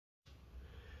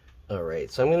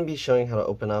Alright, so I'm going to be showing how to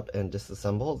open up and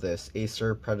disassemble this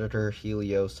Acer Predator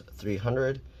Helios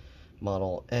 300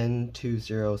 model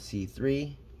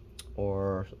N20C3,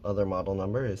 or other model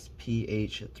number is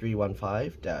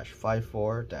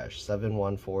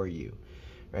PH315-54-714U.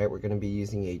 Right, we're going to be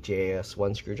using a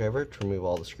JAS1 screwdriver to remove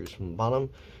all the screws from the bottom.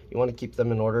 You want to keep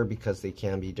them in order because they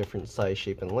can be different size,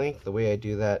 shape, and length. The way I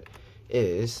do that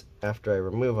is, after I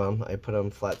remove them, I put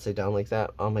them flat side down like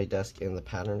that on my desk in the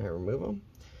pattern I remove them.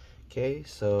 Okay,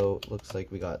 so it looks like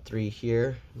we got 3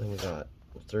 here, then we got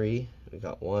 3, we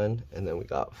got 1, and then we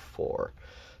got 4.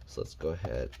 So let's go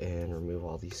ahead and remove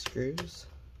all these screws.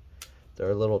 There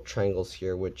are little triangles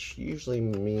here, which usually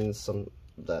means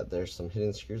that there's some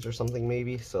hidden screws or something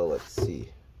maybe, so let's see.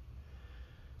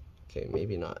 Okay,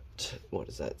 maybe not. What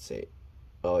does that say?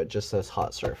 Oh, it just says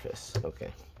hot surface.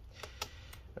 Okay.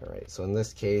 Alright, so in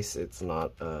this case, it's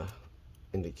not a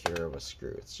indicator of a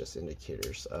screw, it's just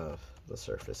indicators of the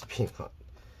surface being hot.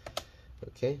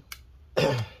 Okay.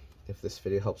 If this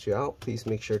video helps you out, please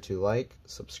make sure to like,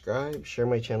 subscribe, share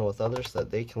my channel with others so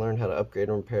that they can learn how to upgrade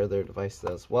and repair their devices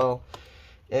as well.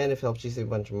 And if it helps you save a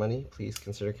bunch of money, please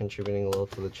consider contributing a little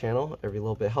to the channel. Every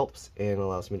little bit helps and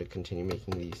allows me to continue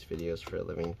making these videos for a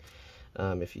living.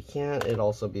 If you can, it'd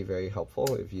also be very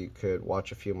helpful if you could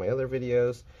watch a few of my other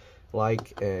videos,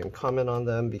 like and comment on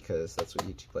them, because that's what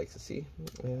YouTube likes to see.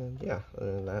 And yeah,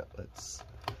 other than that, let's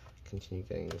continue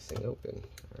getting this thing open.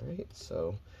 Alright,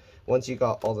 so once you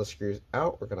got all the screws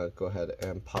out, we're gonna go ahead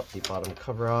and pop the bottom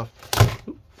cover off.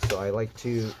 So I like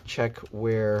to check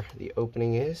where the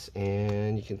opening is,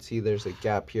 and you can see there's a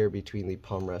gap here between the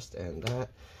palm rest and that.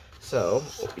 So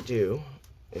what we do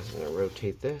is I'm gonna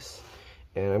rotate this,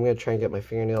 and I'm gonna try and get my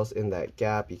fingernails in that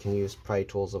gap. You can use pry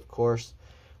tools, of course,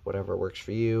 whatever works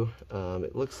for you.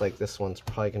 It looks like this one's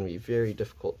probably going to be very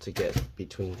difficult to get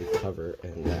between the cover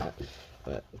and that,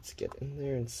 but let's get in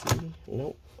there and see.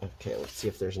 Nope. Okay, let's see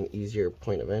if there's an easier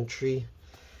point of entry.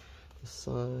 The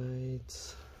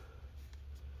sides,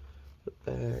 the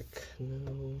back,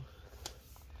 no.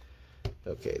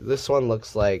 Okay, this one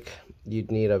looks like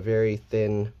you'd need a very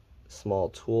thin, small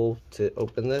tool to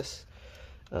open this.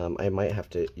 I might have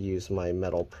to use my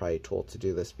metal pry tool to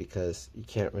do this because you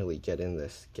can't really get in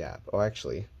this gap. Oh,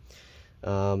 actually,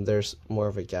 there's more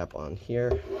of a gap on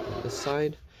here on this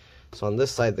side. So on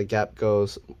this side, the gap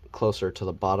goes closer to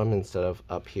the bottom instead of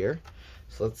up here.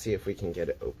 So let's see if we can get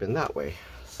it open that way.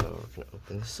 So we're going to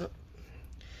open this up.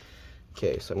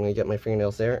 Okay, so I'm going to get my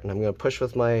fingernails there, and I'm going to push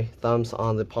with my thumbs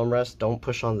on the palm rest. Don't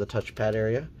push on the touchpad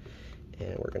area.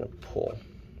 And we're going to pull.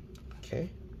 Okay.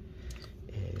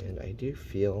 And I do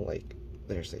feel like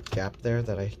there's a gap there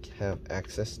that I have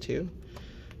access to.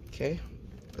 Okay,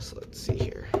 so let's see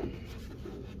here.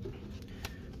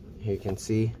 Here you can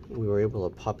see we were able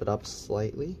to pop it up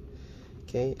slightly.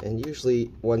 Okay, and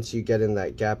usually once you get in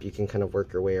that gap, you can kind of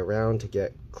work your way around to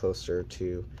get closer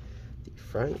to the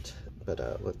front. But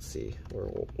let's see,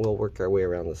 we'll work our way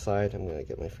around the side. I'm going to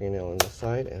get my fingernail on the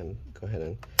side and go ahead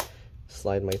and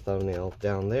slide my thumbnail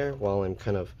down there while I'm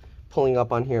kind of pulling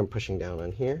up on here and pushing down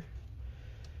on here.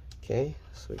 Okay,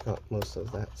 so we got most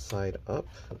of that side up,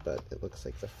 but it looks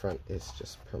like the front is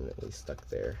just permanently stuck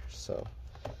there. So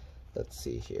let's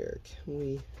see here, can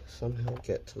we somehow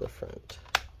get to the front?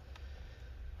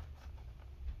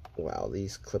 Wow,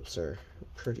 these clips are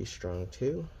pretty strong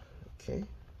too. Okay,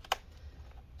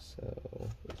 so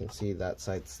you can see that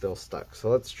side's still stuck. So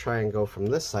let's try and go from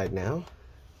this side now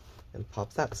and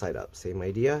pop that side up. Same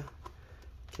idea.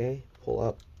 Okay, pull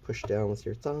up, push down with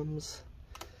your thumbs.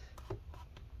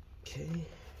 Okay, and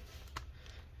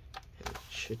it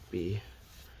should be,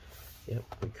 yep,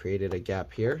 we created a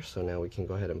gap here, so now we can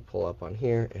go ahead and pull up on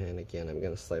here. And again, I'm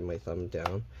going to slide my thumb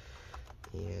down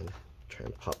and try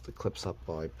and pop the clips up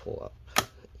while I pull up.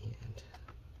 And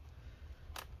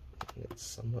it's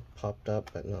somewhat popped up,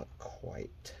 but not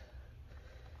quite.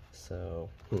 So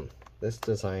this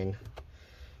design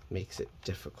makes it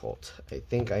difficult. I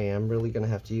think I am really going to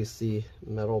have to use the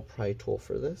metal pry tool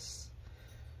for this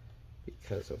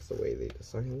because of the way they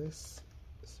designed this.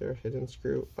 Is there a hidden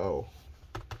screw? Oh,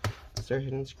 is there a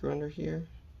hidden screw under here?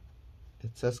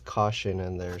 It says caution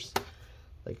and there's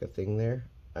like a thing there.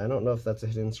 I don't know if that's a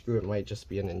hidden screw. It might just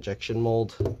be an injection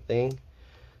mold thing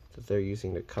that they're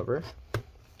using to cover.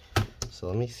 So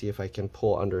let me see if I can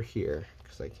pull under here,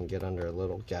 because I can get under a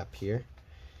little gap here,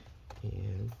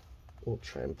 and we'll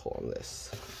try and pull on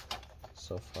this.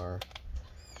 So far,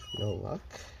 no luck.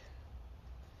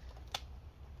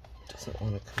 Doesn't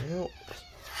want to come out.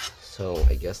 So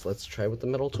I guess let's try with the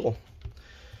metal tool.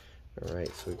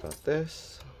 Alright, so we've got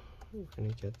this. We're going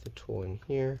to get the tool in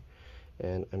here,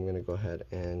 and I'm going to go ahead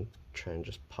and try and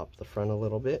just pop the front a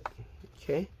little bit.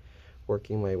 Okay,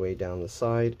 working my way down the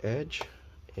side edge,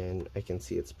 and I can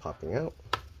see it's popping out.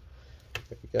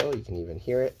 There we go, you can even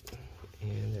hear it,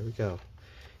 and there we go.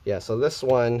 Yeah, so this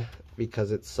one,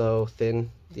 because it's so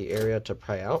thin, the area to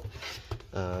pry out,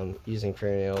 using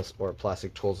fingernails or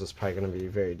plastic tools is probably going to be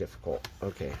very difficult.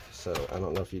 Okay, so I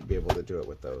don't know if you'd be able to do it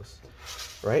with those.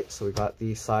 Right, so we got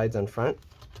the sides and front.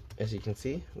 As you can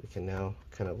see, we can now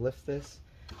kind of lift this.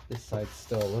 This side's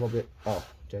still a little bit, oh,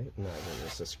 okay, no, I didn't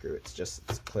miss a screw, it's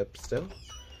clipped still.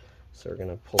 So we're going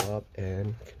to pull up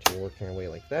and continue working our way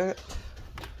like that.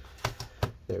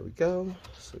 There we go.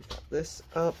 So we got this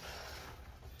up.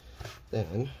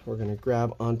 Then we're going to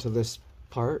grab onto this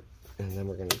part, and then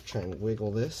we're going to try and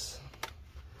wiggle this.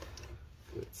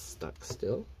 It's stuck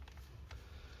still.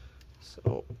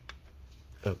 So,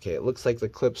 okay, it looks like the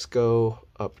clips go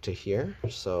up to here.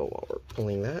 So while we're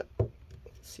pulling that, let's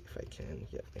see if I can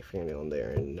get my fingernail in there,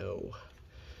 and no,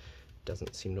 it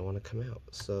doesn't seem to want to come out.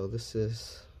 So this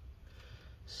is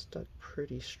stuck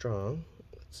pretty strong.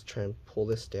 Let's try and pull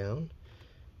this down.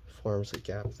 Forms a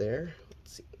gap there.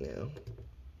 Let's see now.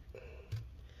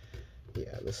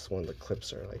 Yeah, this one, the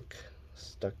clips are like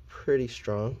stuck pretty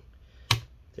strong.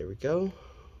 There we go.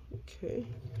 Okay.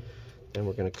 Then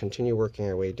we're going to continue working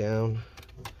our way down.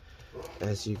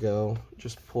 As you go,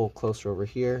 just pull closer over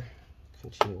here.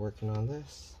 Continue working on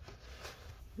this.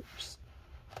 Oops.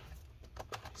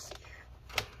 Let's see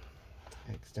here.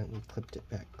 I accidentally clipped it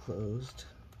back closed.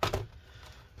 Okay.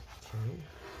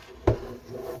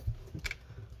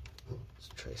 Let's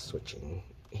try switching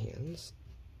hands.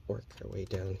 Work our way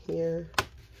down here.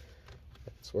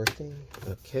 That's working.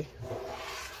 Okay.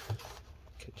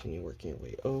 Continue working our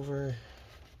way over.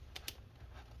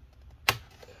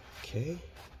 Okay.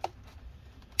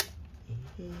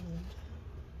 And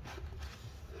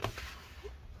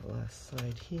the last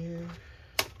side here.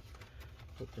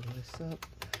 Open this up.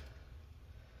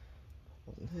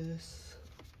 Pull this.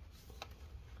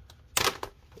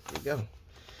 There we go.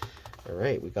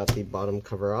 Alright, we got the bottom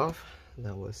cover off.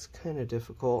 That was kind of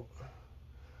difficult,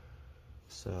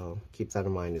 so keep that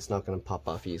in mind. It's not going to pop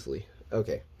off easily.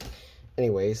 Okay,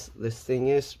 anyways, this thing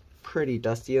is pretty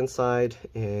dusty inside,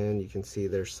 and you can see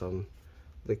there's some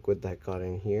liquid that got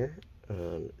in here.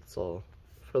 It's all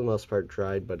for the most part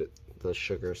dried, but the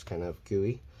sugar's kind of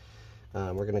gooey.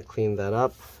 We're going to clean that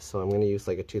up, so I'm going to use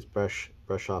like a toothbrush,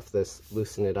 brush off this,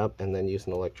 loosen it up, and then use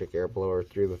an electric air blower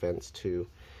through the vents to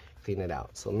clean it out.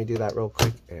 So let me do that real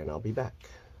quick, and I'll be back.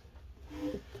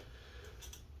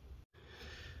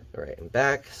 Alright, I'm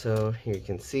back. So here you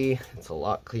can see it's a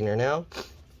lot cleaner now.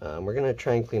 We're going to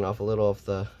try and clean off a little of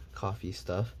the coffee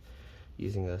stuff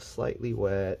using a slightly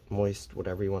wet, moist,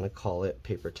 whatever you want to call it,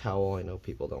 paper towel. I know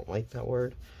people don't like that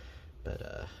word,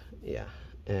 but yeah.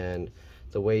 And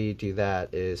the way you do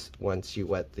that is once you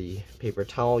wet the paper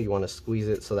towel, you want to squeeze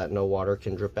it so that no water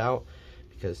can drip out,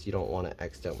 because you don't want to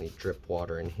accidentally drip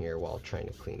water in here while trying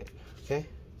to clean it. Okay?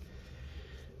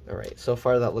 Alright, so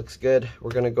far that looks good. We're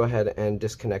going to go ahead and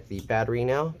disconnect the battery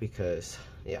now because,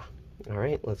 yeah.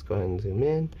 Alright, let's go ahead and zoom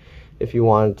in. If you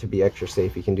want to be extra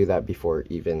safe, you can do that before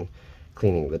even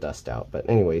cleaning the dust out. But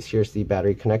anyways, here's the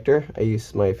battery connector. I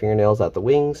use my fingernails at the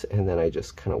wings, and then I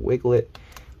just kind of wiggle it,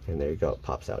 and there you go, it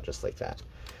pops out just like that.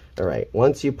 Alright,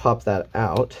 once you pop that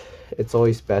out, it's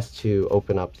always best to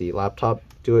open up the laptop.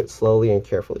 Do it slowly and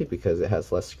carefully because it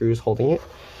has less screws holding it.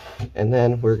 And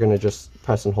then we're going to just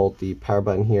press and hold the power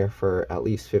button here for at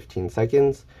least 15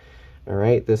 seconds.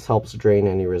 Alright, this helps drain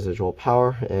any residual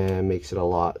power and makes it a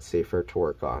lot safer to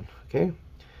work on. Okay,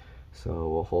 so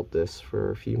we'll hold this for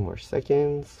a few more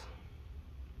seconds.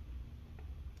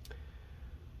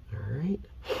 Alright,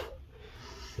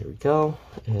 here we go.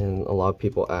 And a lot of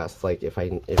people ask like if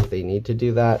they need to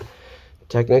do that.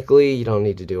 Technically, you don't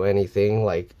need to do anything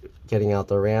like getting out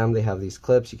the RAM. They have these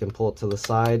clips, you can pull it to the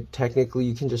side. Technically,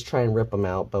 you can just try and rip them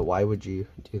out, but why would you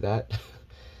do that?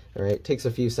 All right, it takes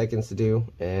a few seconds to do,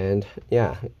 and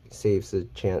yeah, it saves the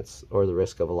chance or the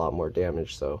risk of a lot more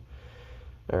damage. So,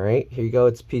 all right, here you go.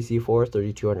 It's PC4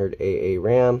 3200 AA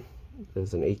RAM.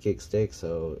 There's an 8 gig stick,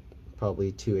 so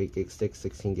probably 2 8 gig sticks,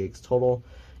 16 gigs total.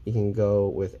 You can go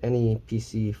with any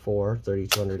PC4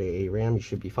 3200 AA RAM, you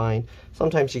should be fine.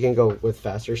 Sometimes you can go with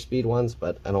faster speed ones,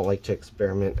 but I don't like to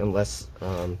experiment unless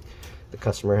the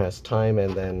customer has time,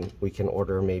 and then we can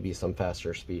order maybe some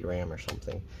faster speed RAM or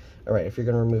something. Alright, if you're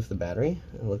going to remove the battery,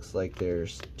 it looks like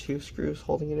there's 2 screws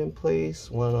holding it in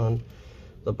place, one on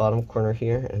the bottom corner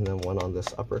here, and then one on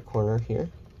this upper corner here.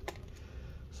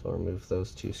 So remove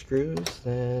those 2 screws,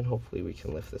 then hopefully we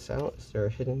can lift this out. Is there a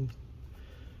hidden...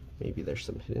 Maybe there's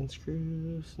some hidden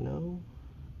screws. No?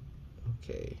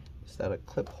 Okay. Is that a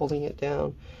clip holding it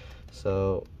down?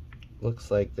 So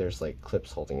looks like there's like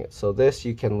clips holding it. So this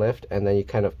you can lift and then you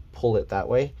kind of pull it that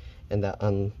way, and that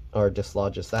or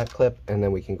dislodges that clip, and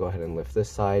then we can go ahead and lift this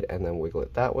side and then wiggle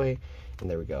it that way, and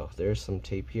there we go. There's some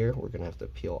tape here we're gonna have to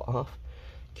peel off.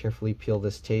 Carefully peel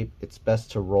this tape. It's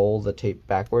best to roll the tape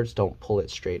backwards, don't pull it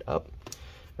straight up.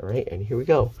 All right, and here we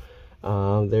go.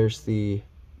 There's the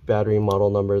battery model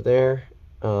number there,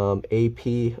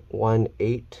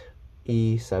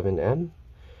 AP18E7M.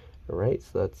 all right,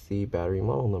 so that's the battery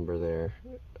model number there.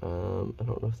 I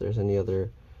don't know if there's any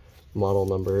other model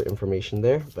number information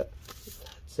there, but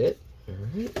that's it. All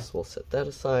right, so we'll set that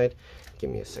aside. Give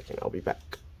me a second, I'll be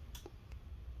back.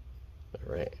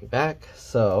 All right, I'm back.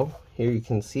 So here you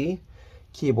can see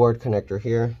keyboard connector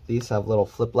here. These have little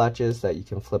flip latches that you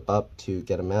can flip up to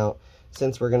get them out.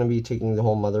 Since we're going to be taking the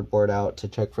whole motherboard out to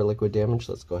check for liquid damage,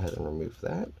 let's go ahead and remove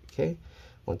that. Okay,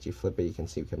 once you flip it, you can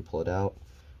see we can pull it out.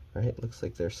 All right, looks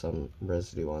like there's some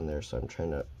residue on there, so I'm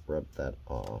trying to rub that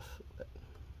off.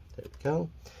 There we go.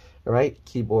 All right,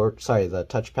 keyboard, sorry, the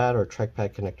touchpad or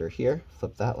trackpad connector here.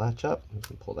 Flip that latch up, you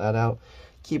can pull that out.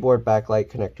 Keyboard backlight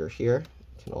connector here.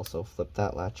 You can also flip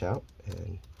that latch out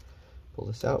and pull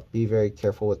this out. Be very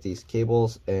careful with these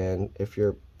cables, and if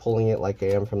you're pulling it like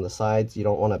I am from the sides, you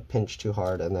don't want to pinch too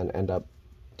hard and then end up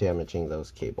damaging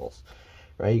those cables.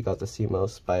 Right, you got the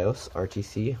CMOS BIOS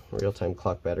RTC real-time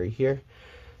clock battery here.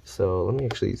 So let me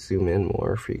actually zoom in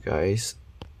more for you guys.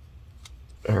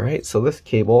 All right, so this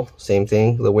cable, same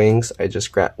thing, the wings, I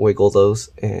just wiggle those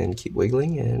and keep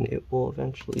wiggling, and it will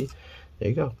eventually, there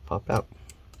you go, pop out.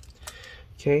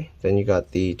 Okay, then you got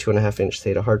the 2.5-inch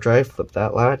SATA hard drive. Flip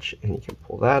that latch and you can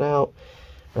pull that out.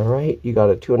 All right, you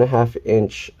got a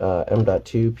 2.5-inch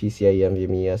M.2 PCIe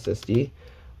NVMe SSD.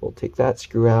 We'll take that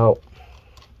screw out.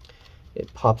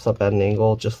 It pops up at an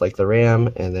angle just like the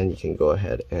RAM, and then you can go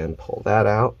ahead and pull that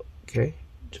out. Okay,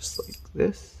 just like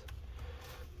this.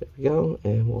 There we go,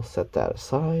 and we'll set that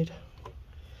aside.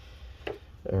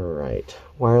 All right,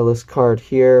 wireless card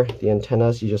here. The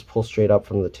antennas you just pull straight up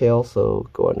from the tail, so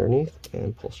go underneath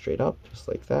and pull straight up just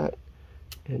like that,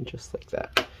 and just like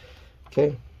that.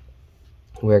 Okay,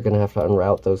 we're gonna have to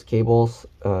unroute those cables,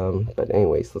 but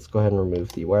anyways, let's go ahead and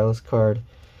remove the wireless card.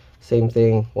 Same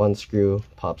thing, one screw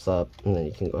pops up, and then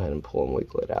you can go ahead and pull and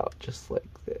wiggle it out just like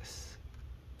this.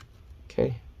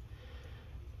 Okay.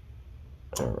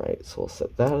 All right, so we'll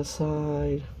set that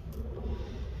aside.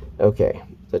 Okay,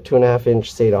 the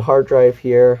 2.5-inch SATA hard drive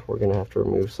here. We're gonna have to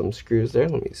remove some screws there.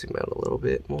 Let me zoom out a little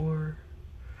bit more.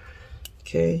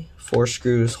 Okay, 4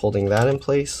 screws holding that in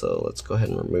place, so let's go ahead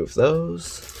and remove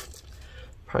those.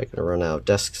 Probably gonna run out of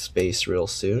desk space real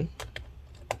soon.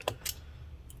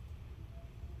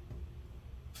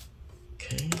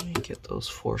 Okay, get those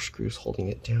 4 screws holding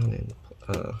it down and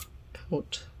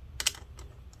out.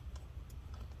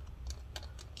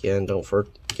 Again, don't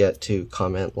forget to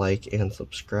comment, like, and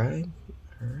subscribe.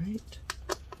 All right.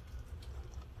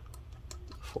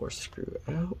 4 screw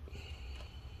out.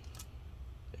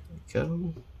 There we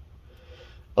go.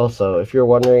 Also, if you're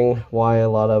wondering why a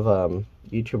lot of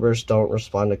YouTubers don't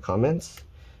respond to comments,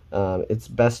 it's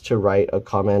best to write a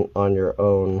comment on your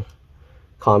own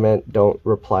comment. Don't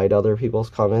reply to other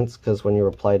people's comments, because when you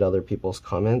reply to other people's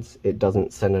comments, it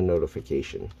doesn't send a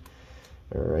notification.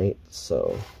 All right,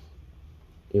 so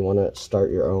you want to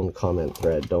start your own comment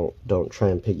thread. Don't try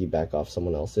and piggyback off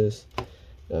someone else's.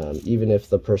 Even if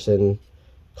the person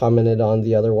commented on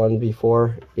the other one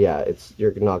before, yeah,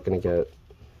 you're not going to get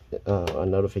a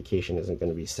notification isn't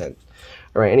going to be sent.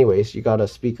 All right, anyways, you got a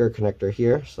speaker connector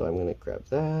here, so I'm going to grab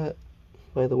that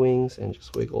by the wings and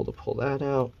just wiggle to pull that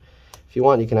out. If you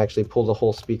want, you can actually pull the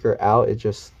whole speaker out. It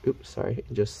just, oops, sorry,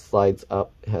 it just slides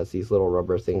up. It has these little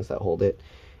rubber things that hold it,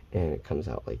 and it comes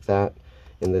out like that.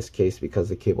 In this case, because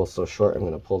the cable's so short, I'm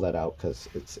going to pull that out because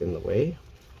it's in the way.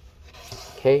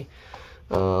 Okay,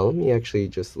 let me actually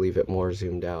just leave it more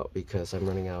zoomed out because I'm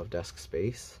running out of desk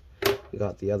space. We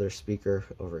got the other speaker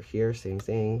over here, same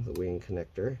thing, the wing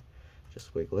connector.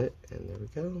 Just wiggle it, and there we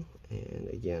go. And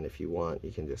again, if you want,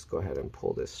 you can just go ahead and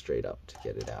pull this straight up to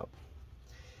get it out.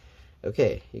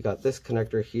 Okay, you got this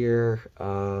connector here.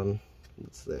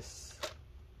 What's this?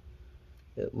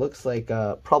 It looks like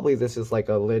probably this is like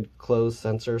a lid close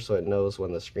sensor, so it knows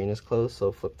when the screen is closed. So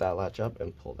flip that latch up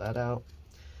and pull that out.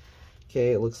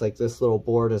 Okay, it looks like this little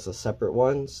board is a separate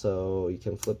one, so you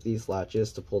can flip these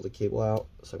latches to pull the cable out.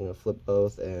 So I'm going to flip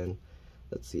both, and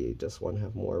let's see, does one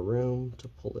have more room to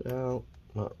pull it out?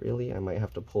 Not really. I might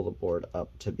have to pull the board up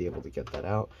to be able to get that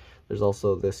out. There's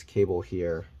also this cable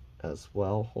here as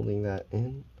well holding that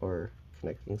in or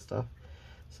connecting stuff.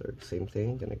 So same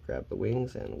thing, gonna grab the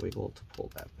wings and wiggle to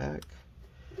pull that back.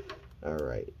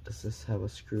 Alright, does this have a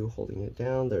screw holding it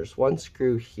down? There's one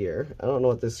screw here. I don't know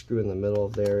what this screw in the middle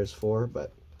of there is for,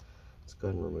 but let's go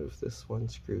ahead and remove this one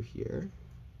screw here.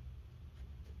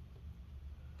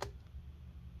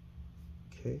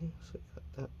 Okay, so we got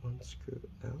that one screw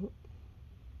out.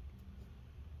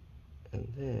 And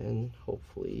then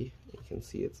hopefully you can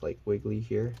see it's like wiggly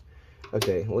here.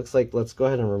 Okay, looks like let's go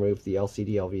ahead and remove the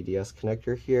LCD LVDS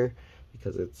connector here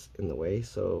because it's in the way.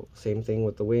 So same thing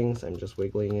with the wings, I'm just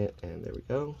wiggling it, and there we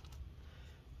go.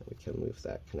 And we can move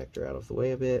that connector out of the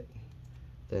way a bit.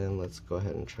 Then let's go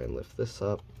ahead and try and lift this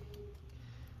up.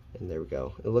 And there we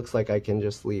go. It looks like I can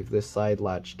just leave this side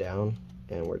latched down,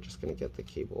 and we're just gonna get the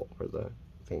cable or the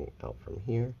thing out from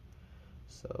here.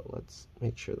 So let's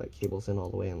make sure that cable's in all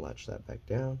the way and latch that back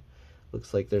down.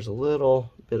 Looks like there's a little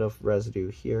bit of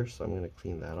residue here, so I'm going to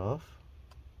clean that off.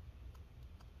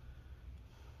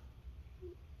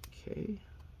 Okay.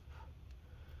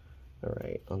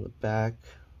 Alright, on the back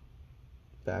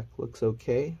looks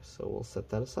okay, so we'll set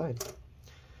that aside.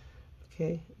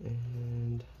 Okay,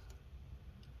 and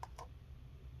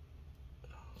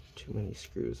too many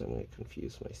screws, I'm going to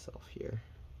confuse myself here.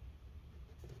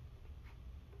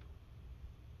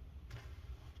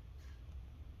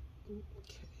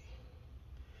 Okay.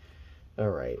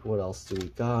 Alright, what else do we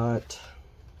got?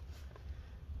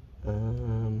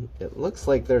 It looks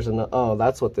like there's an, oh,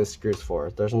 that's what this screw's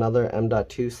for. There's another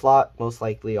M.2 slot, most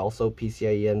likely also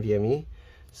PCIe NVMe.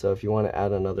 So if you want to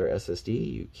add another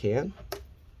SSD, you can.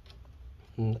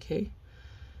 Okay,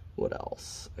 what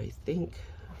else? I think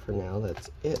for now that's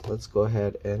it. Let's go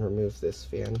ahead and remove this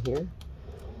fan here.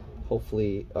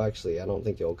 Hopefully, actually, I don't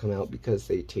think it will come out because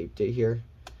they taped it here.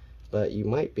 But you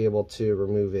might be able to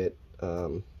remove it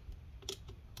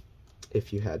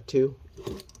if you had to.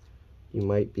 You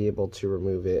might be able to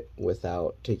remove it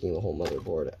without taking the whole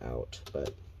motherboard out,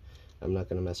 but I'm not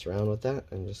going to mess around with that.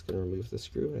 I'm just going to remove the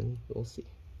screw and we'll see.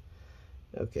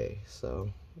 Okay, so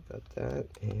got that,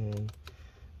 and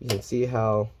you can see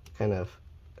how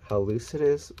how loose it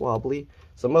is, wobbly.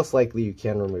 So most likely you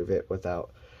can remove it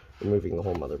without removing the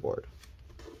whole motherboard.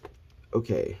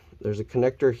 Okay, there's a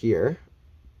connector here,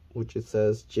 which it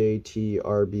says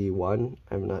JTRB1.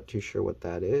 I'm not too sure what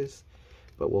that is,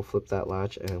 but we'll flip that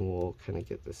latch and we'll kind of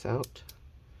get this out.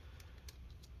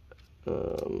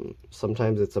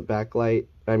 Sometimes it's a backlight,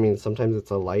 sometimes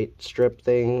it's a light strip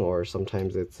thing, or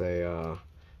sometimes it's a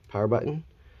power button,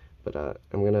 but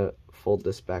I'm gonna fold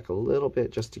this back a little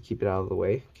bit just to keep it out of the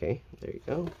way. Okay, there you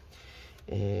go.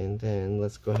 And then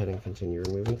let's go ahead and continue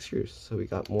removing screws. So we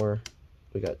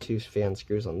got two fan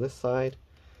screws on this side.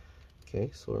 Okay,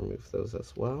 so we'll remove those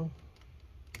as well.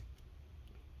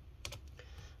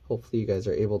 Hopefully you guys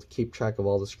are able to keep track of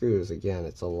all the screws. Again,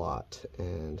 it's a lot,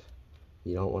 and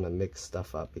you don't want to mix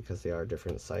stuff up because they are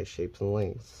different size, shapes, and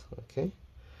lengths. Okay,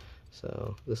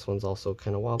 so this one's also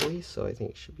kind of wobbly, so I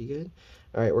think it should be good.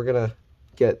 All right, we're gonna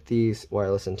get these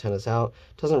wireless antennas out.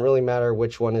 Doesn't really matter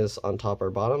which one is on top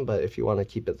or bottom, but if you want to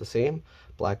keep it the same,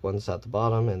 black one's at the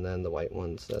bottom and then the white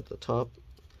one's at the top.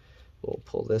 We'll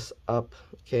pull this up,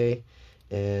 okay,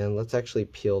 and let's actually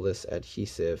peel this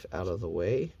adhesive out of the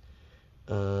way.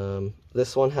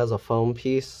 This one has a foam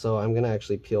piece, so I'm gonna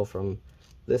actually peel from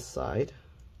this side.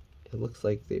 It looks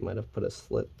like they might have put a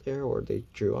slit there, or they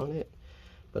drew on it,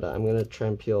 but I'm gonna try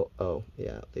and peel. Oh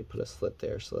yeah, they put a slit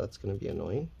there, so that's gonna be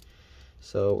annoying.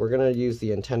 So we're gonna use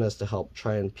the antennas to help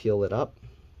try and peel it up.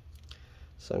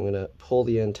 So I'm gonna pull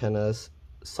the antennas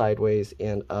sideways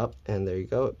and up, and there you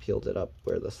go, it peeled it up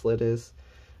where the slit is,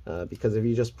 because if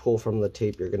you just pull from the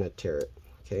tape, you're gonna tear it.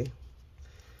 Okay.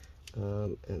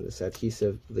 And this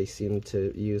adhesive, they seem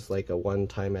to use like a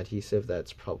one-time adhesive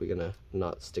that's probably gonna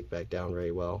not stick back down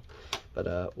very well,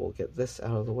 but we'll get this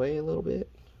out of the way a little bit.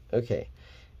 Okay,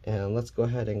 and let's go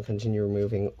ahead and continue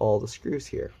removing all the screws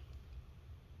here.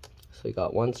 So we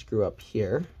got one screw up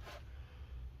here.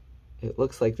 It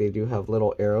looks like they do have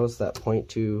little arrows that point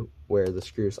to where the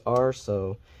screws are,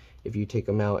 so if you take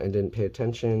them out and didn't pay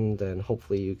attention, then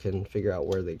hopefully you can figure out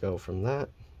where they go from that.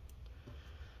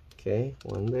 Okay,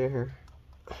 one there,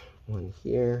 one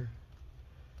here,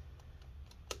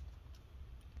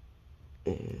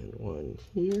 and one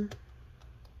here.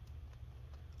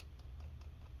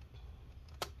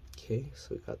 Okay,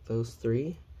 so we got those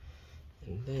three.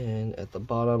 And then at the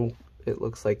bottom, it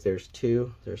looks like there's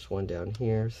two. There's one down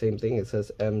here. Same thing, it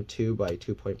says M2 by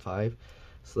 2.5.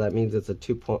 So that means it's a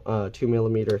 2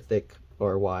 millimeter thick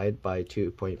or wide by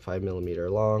 2.5 millimeter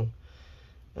long.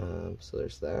 So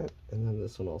there's that, and then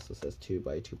this one also says 2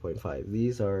 by 2.5.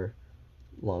 These are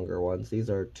longer ones. These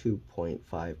are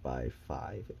 2.5 by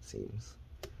 5, it seems.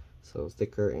 So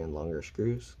thicker and longer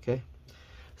screws. Okay,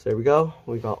 So there we go.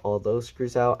 We got all those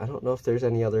screws out. I don't know if there's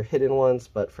any other hidden ones,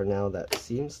 but for now that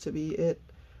seems to be it.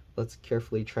 Let's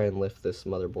carefully try and lift this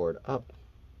motherboard up.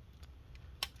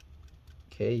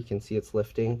 Okay, you can see it's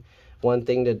lifting. One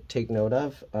thing to take note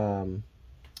of,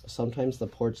 sometimes the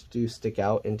ports do stick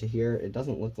out into here. It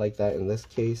doesn't look like that in this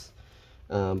case,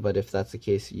 but if that's the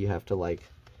case, you have to like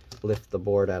lift the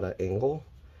board at an angle.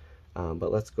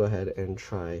 But let's go ahead and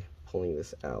try pulling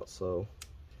this out. So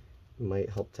it might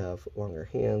help to have longer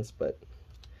hands, but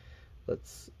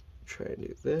let's try and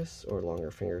do this, or longer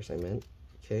fingers I meant.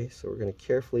 Okay, so we're going to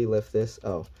carefully lift this.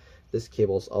 Oh, this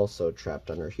cable's also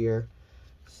trapped under here.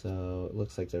 So it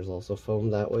looks like there's also foam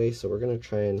that way. So we're going to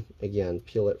try and, again,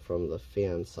 peel it from the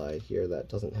fan side here that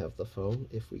doesn't have the foam,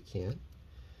 if we can.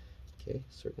 Okay,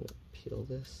 so we're going to peel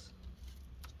this.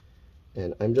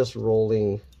 And I'm just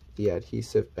rolling the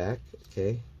adhesive back,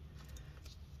 okay.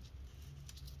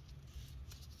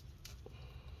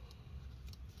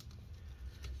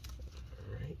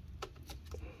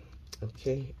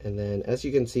 Okay, and then as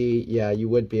you can see, yeah, you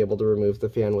would be able to remove the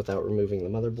fan without removing the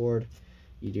motherboard.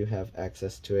 You do have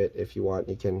access to it. If you want,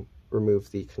 you can remove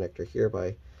the connector here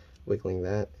by wiggling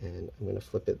that, and I'm going to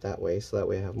flip it that way, so that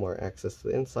way I have more access to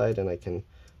the inside and I can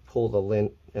pull the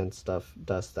lint and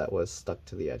dust that was stuck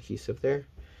to the adhesive there.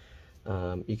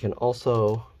 You can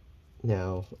also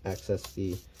now access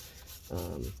the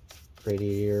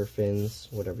radiator fins,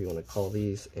 whatever you want to call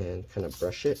these, and kind of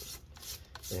brush it.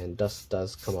 And dust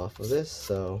does come off of this,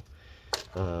 so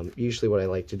usually what I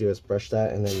like to do is brush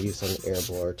that and then use an air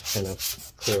blower to kind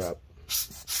of clear up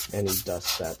any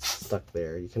dust that's stuck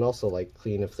there. You can also like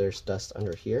clean if there's dust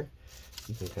under here.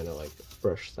 You can kind of like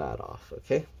brush that off,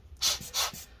 okay?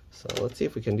 So let's see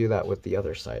if we can do that with the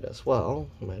other side as well.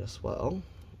 Might as well.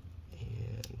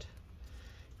 And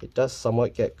it does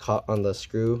somewhat get caught on the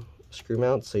screw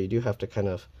mount, so you do have to kind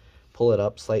of pull it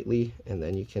up slightly and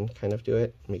then you can kind of do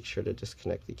it. Make sure to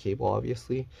disconnect the cable,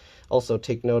 obviously. Also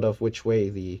take note of which way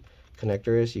the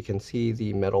connector is. You can see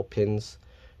the metal pins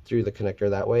through the connector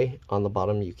that way. On the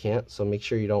bottom you can't, so make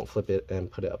sure you don't flip it and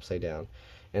put it upside down.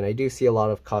 And I do see a lot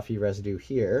of coffee residue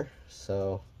here,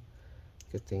 so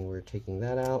good thing we're taking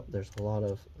that out. There's a lot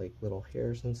of like little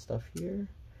hairs and stuff here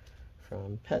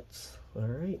from pets. All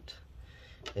right,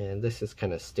 and this is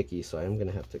kind of sticky, so I'm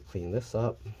gonna have to clean this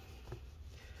up.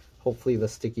 Hopefully the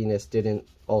stickiness didn't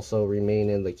also remain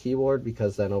in the keyboard,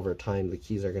 because then over time the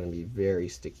keys are going to be very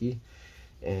sticky,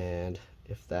 and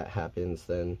if that happens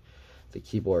then the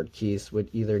keyboard keys would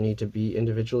either need to be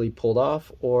individually pulled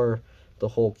off or the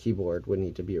whole keyboard would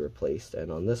need to be replaced.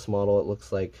 And on this model it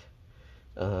looks like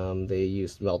they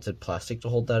used melted plastic to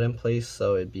hold that in place,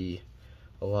 so it'd be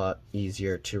a lot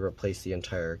easier to replace the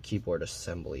entire keyboard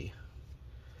assembly.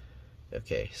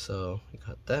 Okay, so we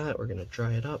got that. We're going to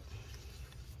dry it up.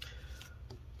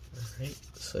 Alright,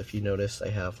 so if you notice I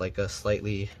have like a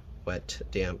slightly wet,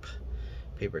 damp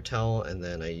paper towel, and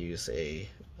then I use a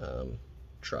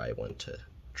dry one to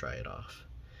dry it off.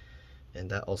 And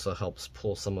that also helps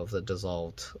pull some of the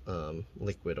dissolved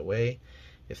liquid away.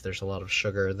 If there's a lot of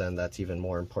sugar, then that's even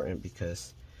more important,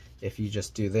 because if you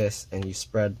just do this and you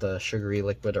spread the sugary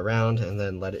liquid around and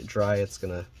then let it dry, it's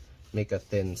gonna make a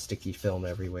thin sticky film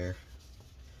everywhere.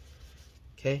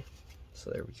 Okay,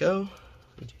 so there we go.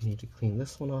 We do need to clean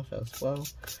this one off as well.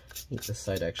 I think this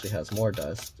side actually has more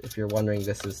dust. If you're wondering,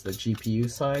 this is the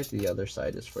GPU side, the other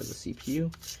side is for the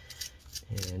CPU.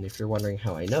 And if you're wondering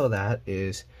how I know that,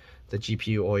 is the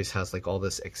GPU always has like all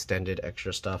this extended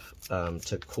extra stuff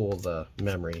to cool the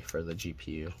memory for the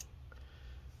GPU.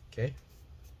 Okay.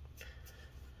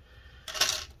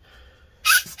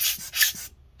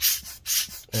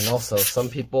 And also, some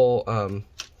people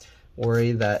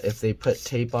worry that if they put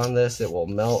tape on this it will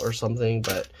melt or something,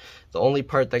 but the only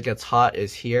part that gets hot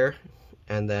is here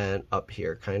and then up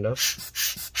here, kind of.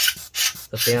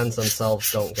 The fans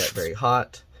themselves don't get very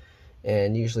hot,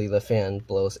 and usually the fan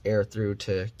blows air through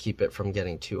to keep it from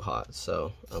getting too hot.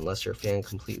 So unless your fan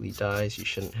completely dies, you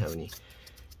shouldn't have any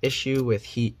issue with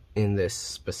heat in this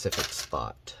specific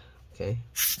spot. Okay.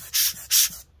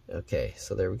 Okay,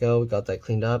 so there we go, we got that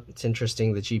cleaned up. It's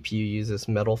interesting, the GPU uses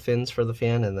metal fins for the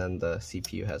fan, and then the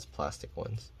CPU has plastic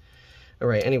ones.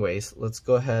 Alright, anyways, let's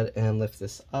go ahead and lift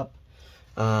this up.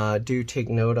 Do take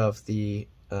note of the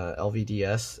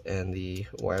LVDS and the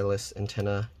wireless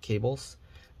antenna cables.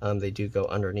 They do go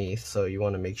underneath, so you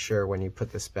want to make sure when you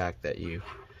put this back that you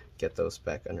get those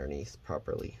back underneath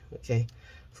properly. Okay,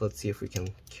 so let's see if we can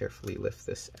carefully lift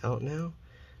this out now.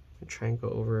 Try and go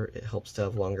over. It helps to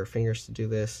have longer fingers to do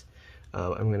this.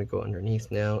 I'm going to go underneath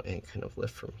now and kind of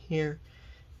lift from here.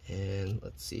 And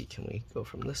let's see, can we go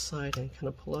from this side and kind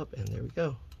of pull up? And there we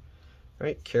go.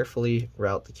 Right, carefully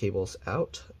route the cables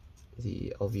out,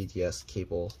 the LVDS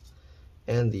cable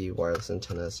and the wireless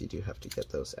antennas. You do have to get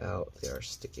those out. They are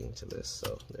sticking to this,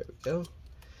 so there we go.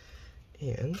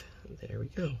 And there we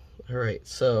go. All right,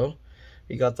 so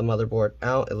we got the motherboard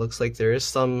out. It looks like there is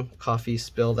some coffee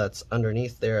spill that's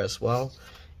underneath there as well,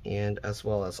 and as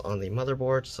well as on the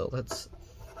motherboard. So let's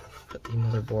put the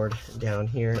motherboard down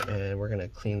here and we're gonna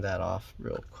clean that off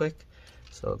real quick.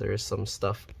 So there is some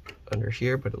stuff under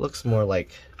here, but it looks more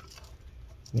like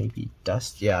maybe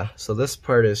dust. Yeah, so this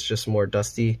part is just more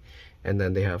dusty, and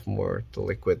then they have more the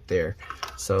liquid there.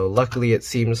 So luckily it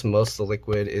seems most of the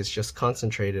liquid is just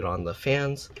concentrated on the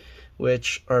fans,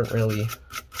 which aren't really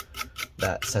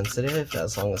that sensitive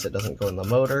as long as it doesn't go in the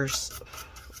motors.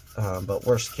 But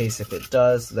worst case, if it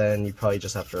does, then you probably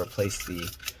just have to replace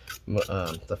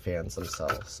the fans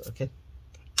themselves. Okay.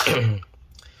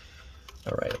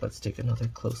 All right, let's take another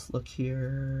close look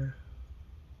here.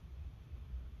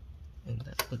 And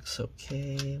that looks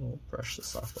okay. We'll brush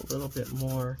this off a little bit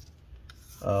more.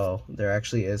 Oh, there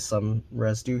actually is some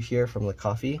residue here from the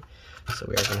coffee, so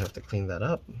we are gonna have to clean that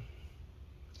up.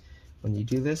 When you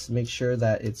do this, make sure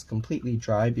that it's completely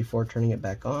dry before turning it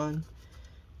back on.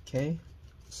 Okay,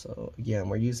 so again,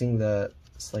 we're using the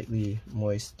slightly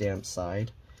moist, damp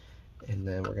side, and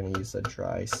then we're gonna use the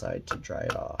dry side to dry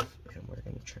it off. And we're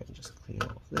gonna try and just clean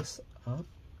all of this up.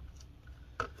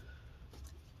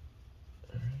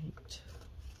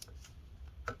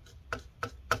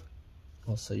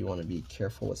 Also, you want to be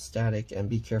careful with static and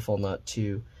be careful not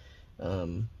to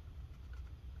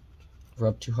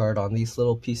rub too hard on these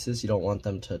little pieces. You don't want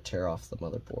them to tear off the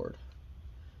motherboard.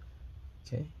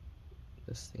 Okay,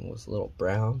 this thing was a little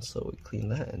brown, so we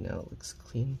cleaned that, and now it looks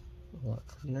clean, a lot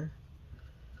cleaner.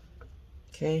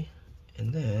 Okay,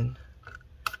 and then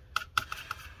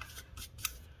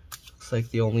looks like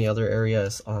the only other area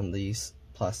is on these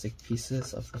plastic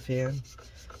pieces of the fan.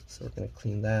 So we're going to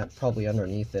clean that, probably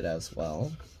underneath it as well.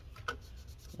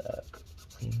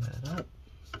 Clean that up.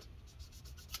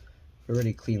 We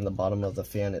already cleaned the bottom of the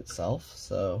fan itself,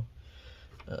 so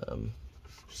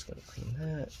just going to clean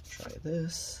that, try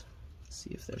this,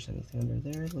 see if there's anything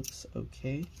under there. Looks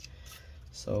okay.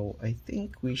 So I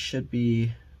think we should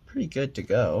be pretty good to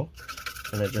go.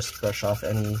 I'm going to just brush off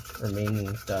any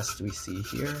remaining dust we see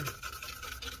here.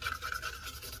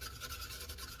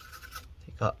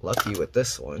 Got lucky with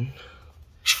this one.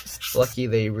 Lucky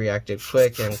they reacted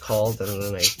quick and called, and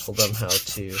then I told them how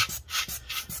to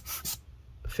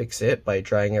fix it by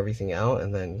drying everything out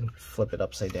and then flip it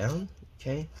upside down.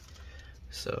 Okay,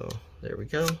 so there we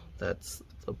go. That's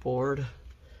the board.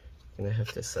 I'm gonna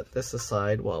have to set this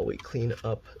aside while we clean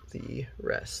up the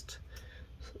rest.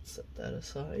 So let's set that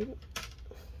aside.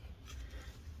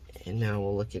 And now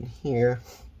we'll look in here.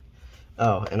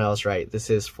 Oh, and I was right.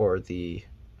 This is for the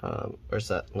or is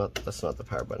that not, that's not the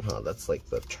power button, huh? That's like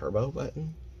the turbo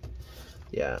button.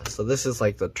 Yeah, so this is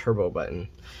like the turbo button.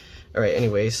 All right,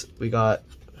 anyways, we got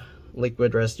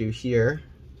liquid residue here,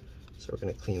 so we're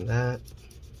gonna clean that.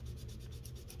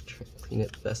 Try to clean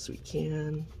it the best we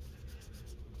can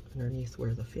underneath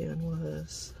where the fan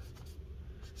was.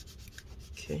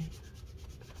 Okay,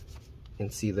 you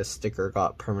can see the sticker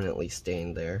got permanently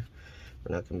stained there.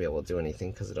 We're not gonna be able to do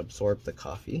anything because it absorbed the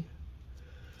coffee.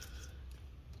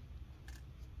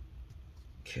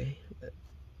 Okay,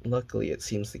 luckily it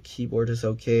seems the keyboard is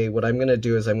okay. What I'm gonna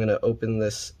do is I'm gonna open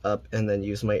this up and then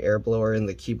use my air blower and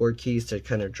the keyboard keys to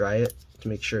kind of dry it, to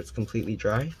make sure it's completely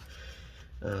dry.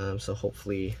 So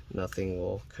hopefully nothing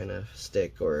will kind of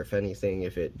stick, or if anything,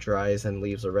 if it dries and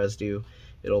leaves a residue,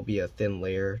 it'll be a thin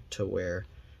layer to where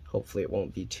hopefully it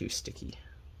won't be too sticky.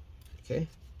 Okay,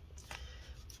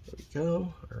 there we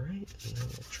go. All right, and then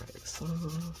we'll try this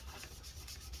off.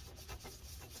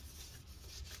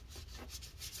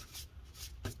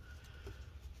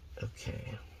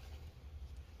 Okay.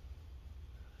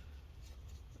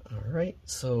 All right,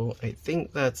 so I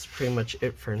think that's pretty much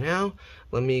it for now.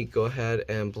 Let me go ahead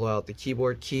and blow out the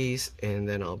keyboard keys, and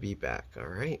then I'll be back. All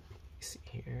right, see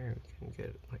here, we can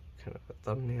get like kind of a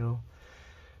thumbnail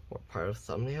or part of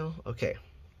thumbnail. Okay,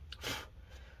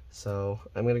 so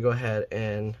I'm gonna go ahead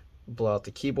and blow out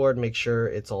the keyboard, make sure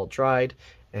it's all dried,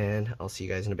 and I'll see you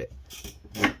guys in a bit.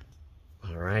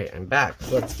 All right, I'm back.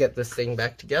 Let's get this thing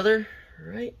back together.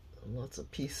 All right. Lots of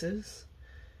pieces.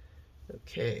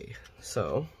 Okay,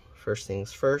 so first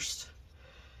things first,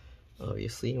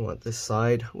 obviously you want this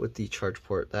side with the charge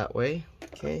port that way.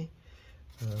 Okay,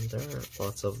 there are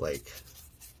lots of like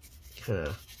kind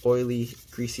of oily,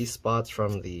 greasy spots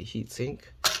from the heatsink.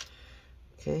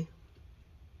 Okay,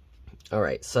 all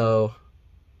right, so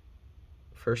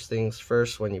first things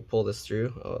first, when you pull this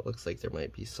through, oh, it looks like there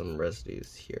might be some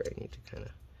residues here. I need to kind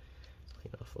of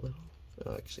clean off a little.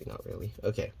 Oh, actually not really.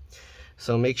 Okay,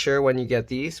 so make sure when you get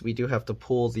these, we do have to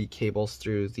pull the cables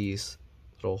through these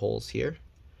little holes here.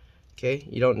 Okay,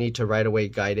 you don't need to right away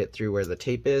guide it through where the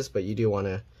tape is, but you do want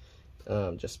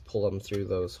to just pull them through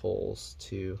those holes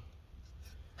to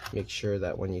make sure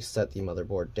that when you set the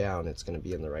motherboard down, it's going to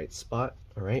be in the right spot.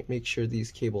 All right, make sure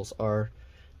these cables are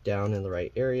down in the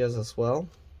right areas as well.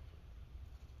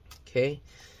 Okay,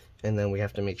 and then we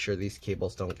have to make sure these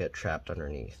cables don't get trapped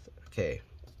underneath. Okay,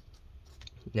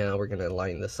 now we're going to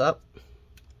line this up.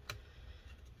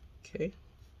 Okay.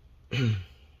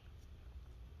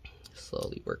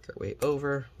 Slowly work our way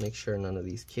over, make sure none of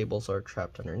these cables are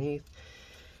trapped underneath.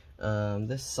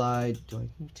 This side, do I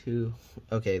need to?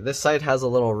 Okay, this side has a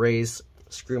little raised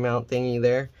screw mount thingy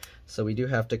there, so we do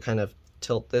have to kind of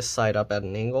tilt this side up at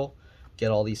an angle,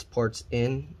 get all these ports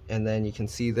in, and then you can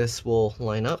see this will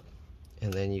line up,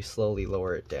 and then you slowly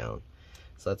lower it down.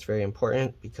 So that's very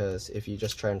important, because if you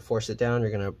just try and force it down,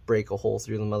 you're going to break a hole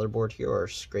through the motherboard here or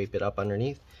scrape it up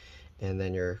underneath, and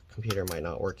then your computer might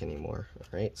not work anymore.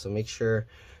 All right, so make sure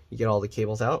you get all the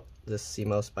cables out. This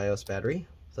CMOS BIOS battery,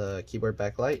 the keyboard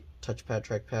backlight, touchpad,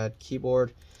 trackpad,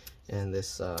 keyboard, and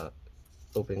this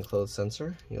open close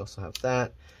sensor. You also have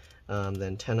that. The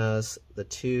antennas, the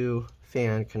two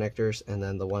fan connectors, and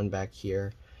then the one back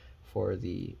here for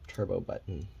the turbo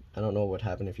button. I don't know what would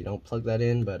happen if you don't plug that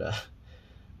in, but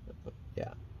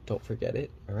yeah, don't forget it.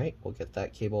 All right, we'll get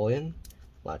that cable in,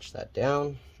 latch that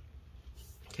down.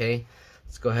 Okay,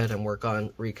 let's go ahead and work on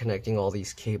reconnecting all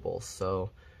these cables.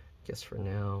 So I guess for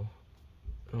now,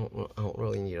 I don't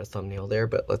really need a thumbnail there,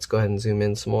 but let's go ahead and zoom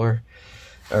in some more.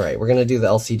 All right, we're gonna do the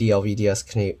LCD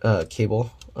LVDS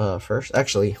cable first.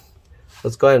 Actually,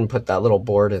 let's go ahead and put that little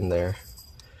board in there.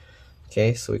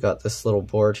 Okay, so we got this little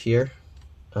board here.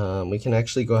 We can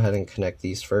actually go ahead and connect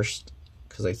these first,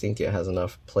 because I think it has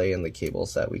enough play in the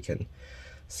cables that we can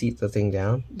seat the thing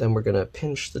down. Then we're gonna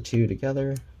pinch the two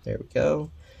together. There we go.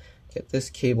 Get this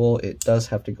cable. It does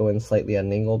have to go in slightly at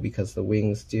an angle because the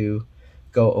wings do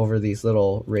go over these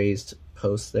little raised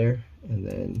posts there. And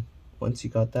then once you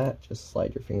got that, just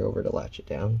slide your finger over to latch it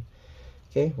down.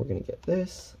 Okay, we're gonna get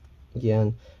this.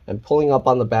 Again, I'm pulling up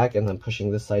on the back and then pushing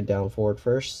this side down forward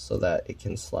first so that it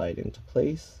can slide into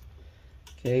place.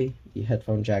 Okay, the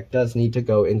headphone jack does need to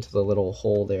go into the little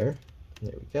hole there.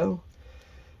 There we go.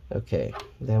 Okay,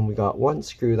 then we got one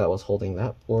screw that was holding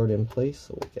that board in place,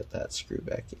 so we'll get that screw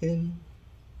back in.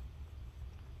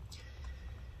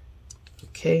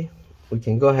 Okay, we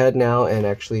can go ahead now and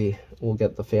actually we'll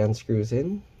get the fan screws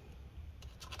in.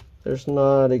 There's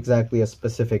not exactly a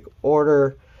specific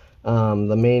order.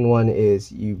 The main one is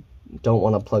you don't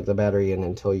want to plug the battery in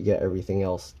until you get everything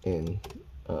else in.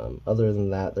 Other than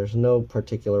that, there's no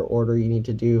particular order you need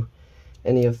to do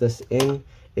any of this in.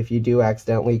 If you do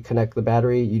accidentally connect the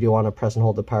battery, you do want to press and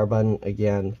hold the power button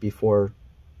again before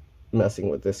messing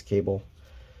with this cable.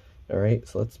 All right,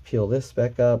 so let's peel this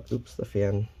back up. Oops, the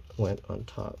fan went on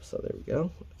top, so there we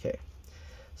go. Okay,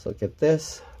 so get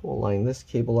this, we'll line this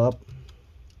cable up.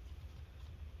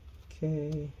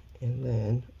 Okay, and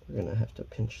then we're gonna have to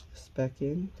pinch this back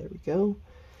in. There we go.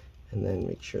 And then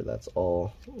make sure that's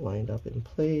all lined up in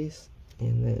place.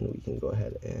 And then we can go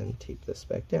ahead and tape this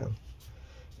back down.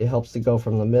 It helps to go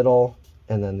from the middle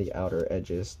and then the outer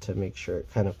edges to make sure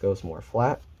it kind of goes more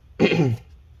flat. Okay,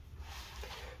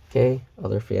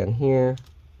 other fan here.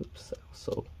 Oops, I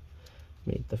also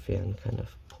made the fan kind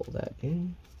of pull that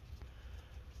in.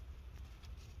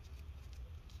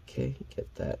 Okay,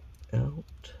 get that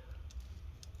out.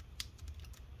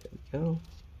 There we go.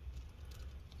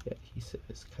 The adhesive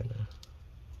is kind of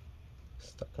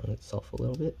stuck on itself a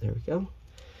little bit. There we go.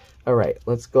 All right,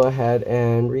 let's go ahead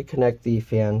and reconnect the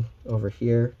fan over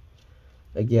here.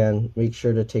 Again, make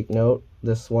sure to take note,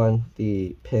 this one,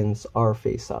 the pins are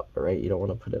face up, all right? You don't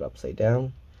want to put it upside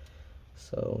down.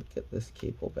 So get this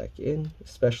cable back in,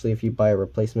 especially if you buy a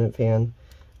replacement fan.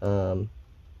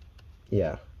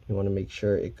 Yeah, you want to make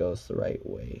sure it goes the right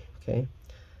way, okay?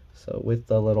 So with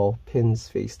the little pins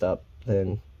faced up,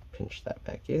 then pinch that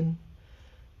back in,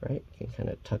 right? You can kind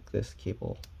of tuck this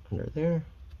cable under there.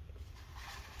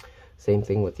 Same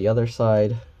thing with the other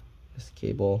side. This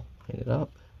cable, line it up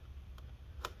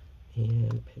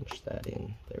and pinch that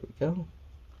in. There we go.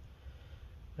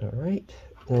 All right,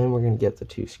 then we're going to get the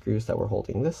two screws that we're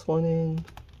holding this one in.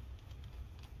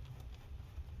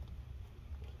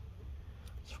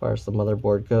 As far as the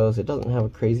motherboard goes, it doesn't have a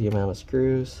crazy amount of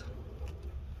screws.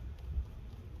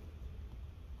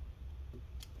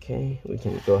 Okay, we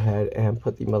can go ahead and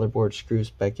put the motherboard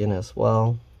screws back in as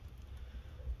well.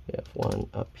 We have one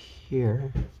up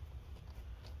here,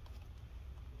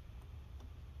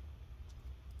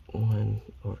 one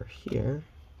over here,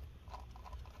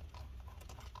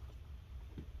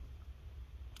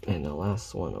 and the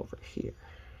last one over here.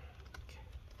 Okay.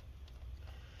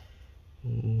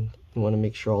 You want to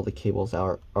make sure all the cables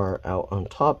are out on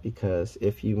top, because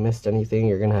if you missed anything,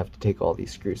 you're going to have to take all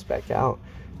these screws back out.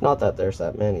 Not that there's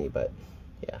that many, but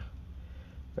yeah.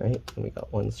 Right, and we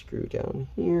got one screw down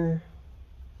here,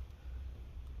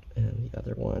 and the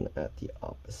other one at the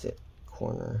opposite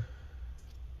corner.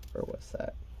 Or what's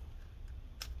that?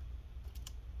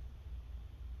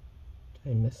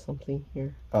 Did I miss something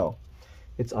here? Oh,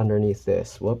 it's underneath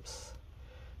this. Whoops.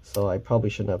 So I probably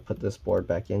shouldn't have put this board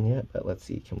back in yet, but let's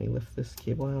see. Can we lift this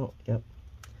cable out? Yep.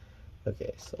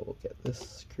 Okay, so we'll get this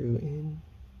screw in.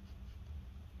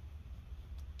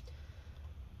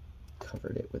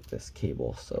 Covered it with this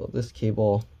cable. So this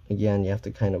cable, again, you have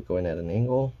to kind of go in at an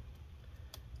angle.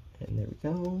 And there we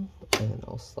go. And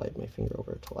I'll slide my finger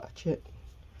over to latch it.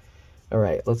 All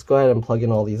right, let's go ahead and plug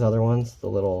in all these other ones. The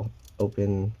little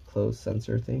open close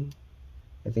sensor thing.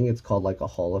 I think it's called like a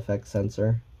Hall effect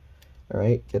sensor. All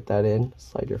right, get that in.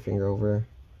 Slide your finger over.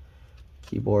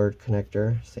 Keyboard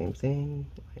connector, same thing.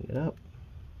 Line it up.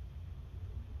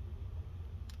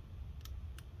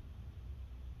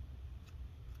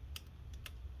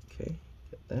 Okay,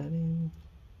 get that in,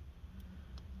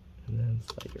 and then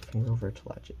slide your finger over to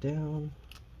latch it down.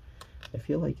 I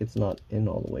feel like it's not in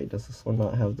all the way. Does this one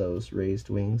not have those raised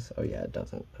wings? Oh yeah, it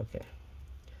doesn't. Okay.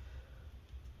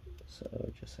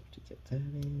 So just have to get that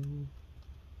in.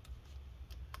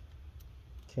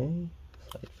 Okay,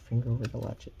 slide your finger over to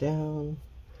latch it down.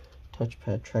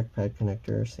 Touchpad, trackpad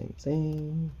connector, same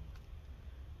thing.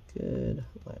 Good,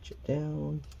 latch it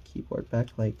down. Keyboard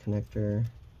backlight connector.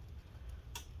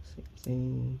 Same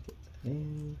thing, get that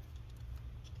in,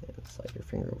 and slide your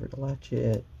finger over to latch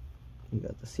it. You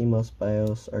got the CMOS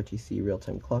BIOS RTC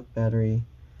real-time clock battery.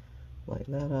 Line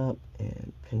that up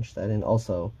and pinch that in.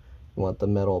 Also, you want the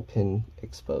metal pin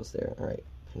exposed there. All right,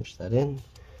 pinch that in.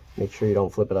 Make sure you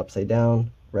don't flip it upside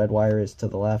down. Red wire is to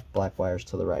the left, black wire is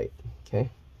to the right. Okay.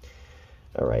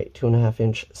 All right,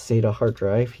 2.5-inch SATA hard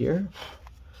drive here.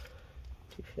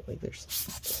 I feel like there's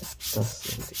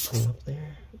dust need to clean up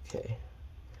there. Okay.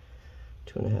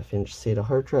 2.5-inch SATA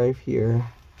hard drive here.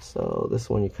 So this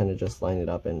one you kind of just line it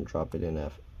up and drop it in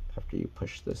after you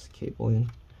push this cable in.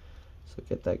 So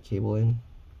get that cable in.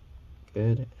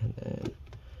 Good. And then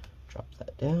drop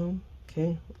that down.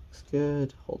 Okay, looks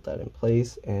good. Hold that in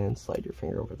place and slide your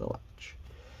finger over the latch.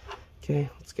 Okay,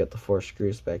 let's get the 4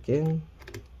 screws back in.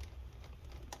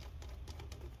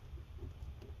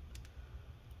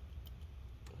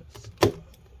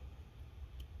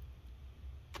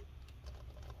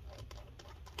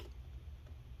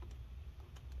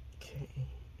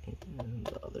 And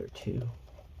the other 2.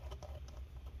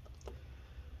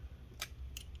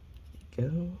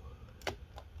 Go.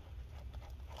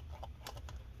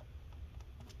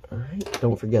 Alright,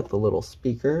 don't forget the little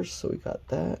speakers, so we got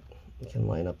that. We can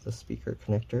line up the speaker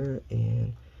connector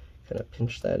and kind of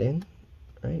pinch that in.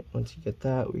 Right, once you get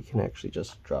that, we can actually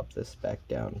just drop this back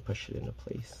down and push it into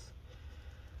place.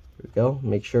 There we go.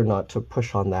 Make sure not to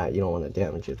push on that, you don't want to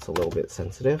damage it, it's a little bit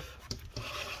sensitive.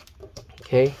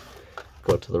 Okay.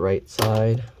 Go to the right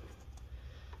side,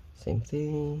 same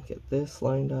thing, get this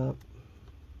lined up,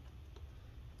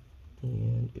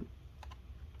 and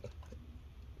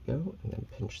go, and then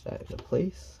pinch that into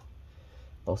place.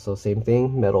 Also, same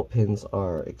thing, metal pins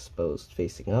are exposed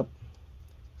facing up,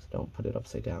 so don't put it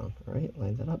upside down. All right,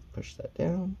 line that up, push that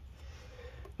down.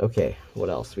 Okay,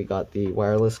 what else? We got the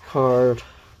wireless card.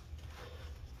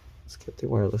 Let's get the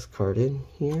wireless card in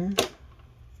here.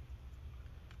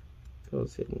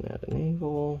 Goes in at an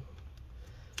angle,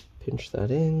 pinch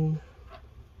that in,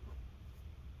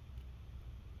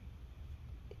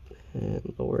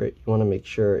 and lower it. You want to make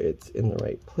sure it's in the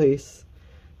right place,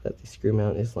 that the screw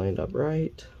mount is lined up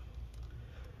right.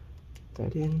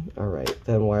 Get that in. All right,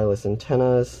 then wireless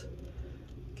antennas.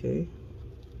 Okay,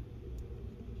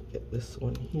 get this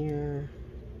one here,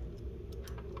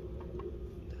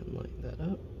 then line that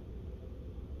up.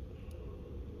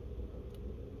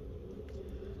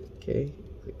 Okay,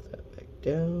 click that back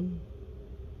down.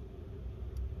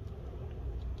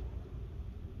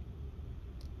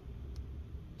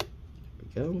 There we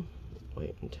go.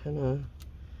 White antenna.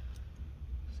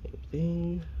 Same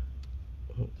thing.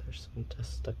 Oh, there's some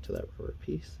dust stuck to that rubber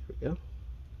piece. There we go.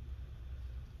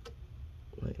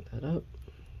 Line that up.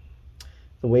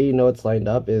 The way you know it's lined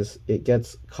up is it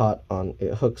gets caught on,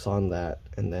 it hooks on that,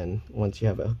 and then once you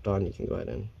have it hooked on, you can go ahead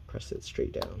and press it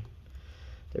straight down.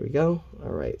 There we go.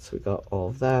 All right, so we got all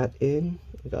of that in.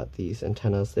 We got these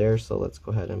antennas there, so let's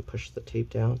go ahead and push the tape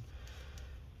down.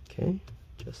 Okay,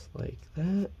 just like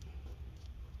that.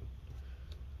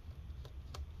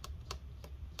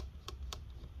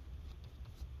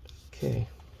 Okay.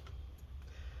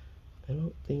 I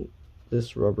don't think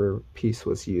this rubber piece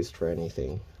was used for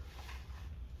anything.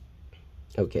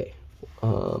 Okay,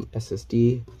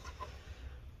 SSD,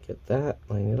 get that,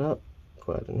 line it up,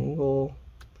 go at an angle,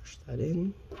 push that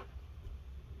in.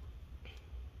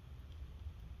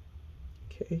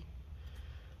 Okay,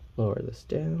 lower this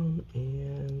down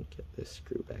and get this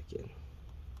screw back in.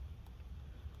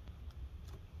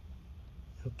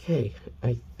 Okay,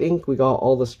 I think we got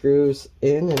all the screws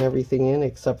in and everything in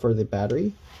except for the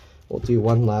battery. We'll do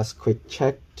one last quick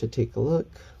check to take a look.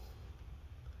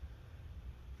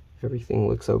 Everything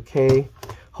looks okay.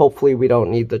 Hopefully we don't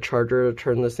need the charger to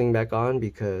turn this thing back on,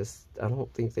 because I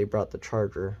don't think they brought the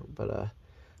charger, but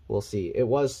we'll see.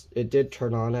 It did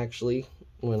turn on actually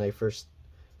when I first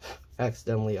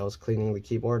accidentally, I was cleaning the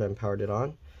keyboard and powered it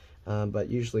on. But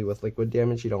usually with liquid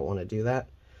damage, you don't want to do that.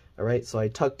 All right, so I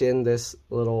tucked in this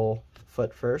little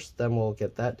foot first, then we'll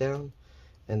get that down,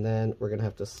 and then we're gonna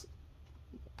have to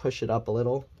push it up a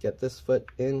little, get this foot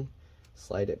in,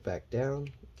 slide it back down,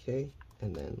 okay,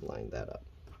 and then line that up.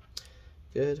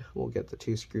 Good, we'll get the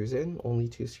 2 screws in, only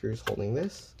 2 screws holding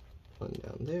this, one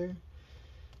down there,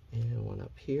 and one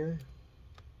up here.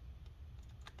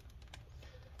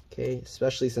 Okay,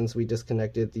 especially since we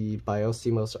disconnected the BIOS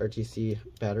CMOS RTC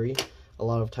battery, a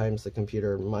lot of times the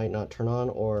computer might not turn on,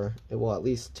 or it will at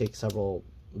least take several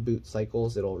boot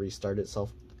cycles. It'll restart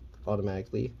itself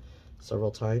automatically several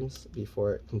times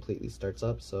before it completely starts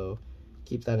up, so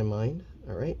keep that in mind.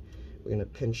 All right, we're gonna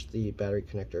pinch the battery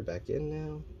connector back in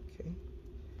now. Okay.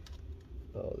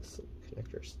 Oh, this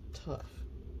connector's tough.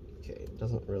 Okay, it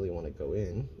doesn't really want to go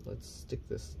in. Let's stick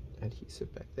this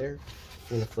adhesive back there.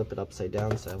 I'm gonna flip it upside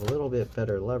down so I have a little bit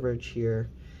better leverage here.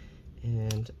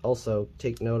 And also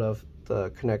take note of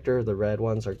the connector. The red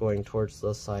ones are going towards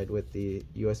the side with the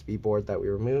USB board that we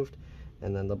removed,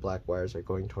 and then the black wires are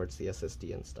going towards the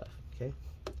SSD and stuff. Okay,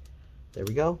 there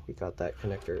we go. We got that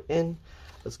connector in.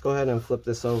 Let's go ahead and flip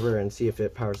this over and see if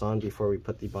it powers on before we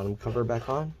put the bottom cover back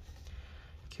on.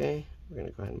 Okay, we're gonna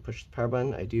go ahead and push the power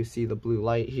button. I do see the blue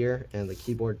light here, and the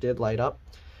keyboard did light up.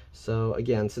 So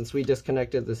again, since we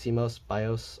disconnected the CMOS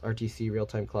BIOS RTC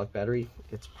real-time clock battery,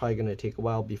 it's probably going to take a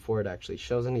while before it actually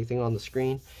shows anything on the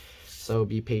screen. So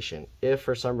be patient. If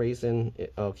for some reason,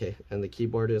 okay, and the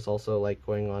keyboard is also like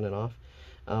going on and off.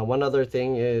 One other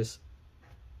thing is,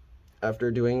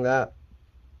 after doing that,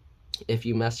 if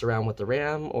you mess around with the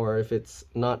RAM, or if it's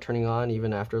not turning on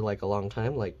even after like a long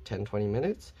time, like 10-20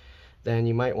 minutes, then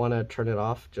you might want to turn it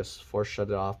off. Just force shut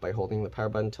it off by holding the power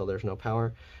button until there's no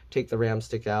power. Take the RAM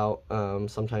stick out.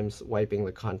 Sometimes wiping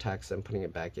the contacts and putting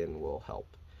it back in will help.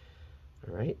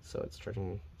 All right, so it's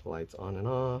turning the lights on and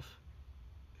off.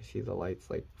 I see the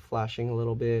lights like flashing a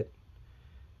little bit.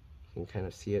 You can kind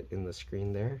of see it in the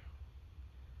screen there.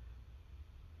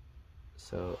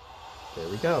 So there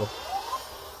we go.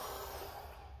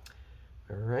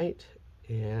 All right,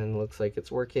 and looks like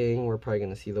it's working. We're probably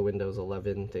going to see the Windows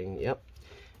 11 thing. Yep,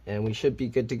 and we should be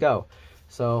good to go.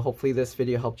 So hopefully this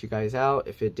video helped you guys out.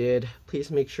 If it did,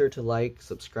 please make sure to like,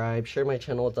 subscribe, share my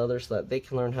channel with others so that they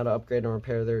can learn how to upgrade and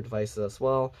repair their devices as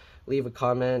well. Leave a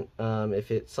comment.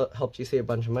 If it helped you save a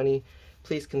bunch of money,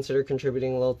 please consider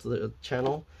contributing a little to the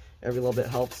channel. Every little bit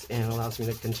helps and allows me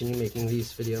to continue making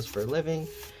these videos for a living.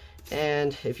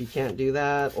 And if you can't do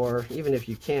that, or even if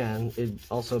you can, it'd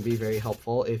also be very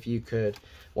helpful if you could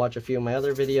watch a few of my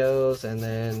other videos and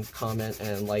then comment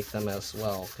and like them as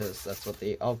well, because that's what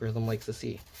the algorithm likes to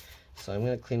see. So I'm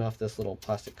going to clean off this little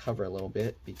plastic cover a little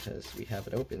bit because we have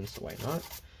it open, so why not?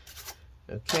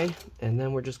 Okay, and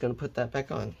then we're just going to put that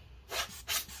back on.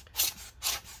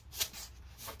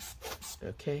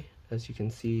 Okay, as you can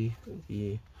see,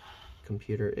 the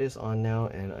computer is on now,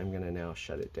 and I'm going to now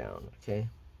shut it down. Okay.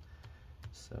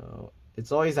 So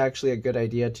it's always actually a good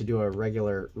idea to do a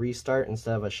regular restart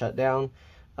instead of a shutdown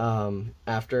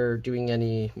after doing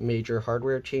any major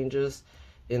hardware changes.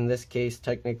 In this case,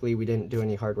 technically we didn't do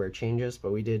any hardware changes,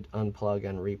 but we did unplug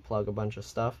and replug a bunch of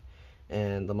stuff,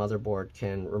 and the motherboard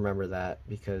can remember that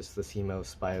because the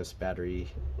CMOS BIOS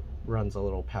battery runs a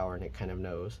little power and it kind of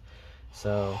knows.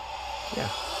 So yeah.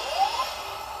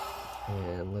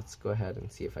 And let's go ahead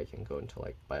and see if I can go into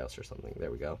like BIOS or something.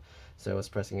 There we go. So I was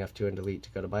pressing F2 and delete to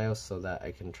go to BIOS so that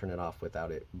I can turn it off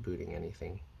without it booting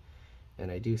anything.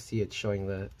 And I do see it showing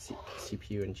the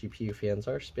CPU and GPU fans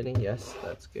are spinning. Yes,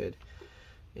 that's good.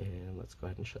 And let's go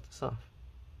ahead and shut this off.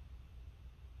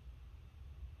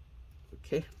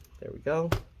 Okay, There we go.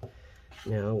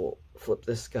 Now we'll flip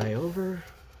this guy over.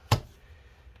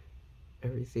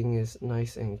 Everything is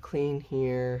nice and clean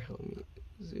here. Let me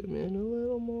zoom in a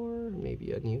little more.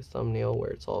 Maybe a new thumbnail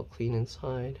where it's all clean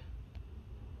inside.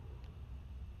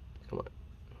 Come on,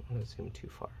 I'm gonna zoom too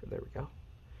far. There we go.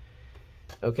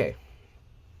 Okay,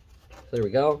 there we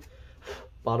go.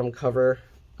 Bottom cover.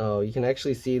 Oh, you can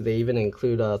actually see they even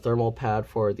include a thermal pad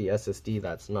for the SSD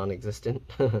that's non-existent.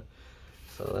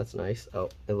 So that's nice. Oh,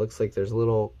 it looks like there's a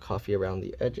little coffee around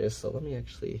the edges, so let me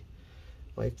actually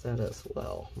wipe that as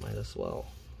well. Might as well.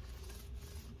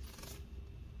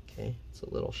 Okay, it's a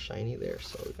little shiny there,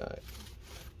 so we gotta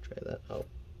try that out.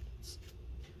 It's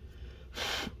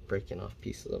breaking off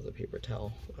pieces of the paper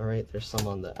towel. All right, there's some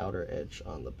on the outer edge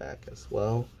on the back as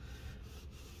well.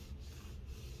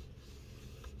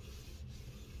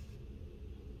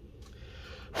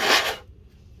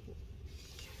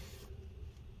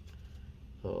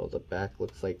 Oh, the back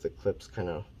looks like the clips kind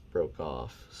of broke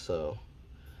off, so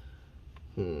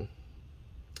I'm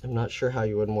not sure how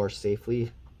you would more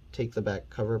safely take the back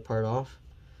cover part off,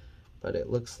 but it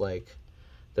looks like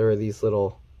there are these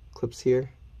little clips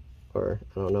here, or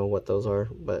I don't know what those are,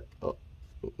 but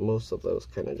most of those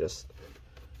kind of just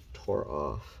tore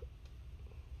off.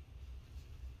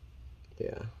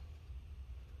 Yeah.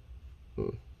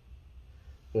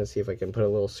 I'm gonna see if I can put a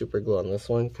little super glue on this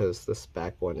one, because this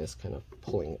back one is kind of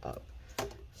pulling up.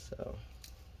 So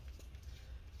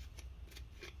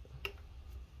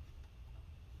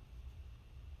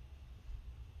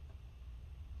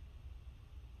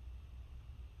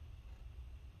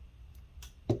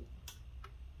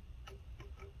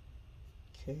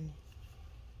okay.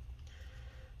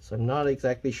 So I'm not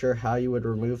exactly sure how you would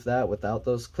remove that without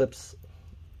those clips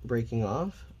breaking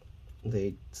off.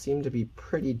 They seem to be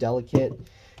pretty delicate,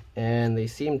 and they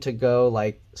seem to go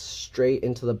like straight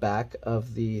into the back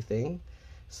of the thing.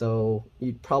 So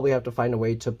you'd probably have to find a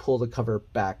way to pull the cover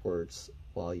backwards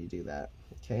while you do that.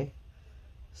 Okay.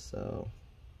 So,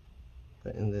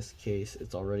 but in this case,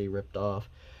 it's already ripped off,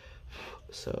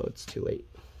 so it's too late.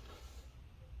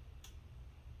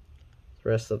 The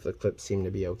rest of the clips seem to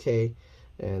be okay,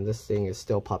 and this thing is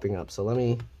still popping up. So let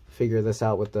me figure this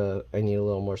out with the, I need a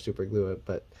little more super glue it,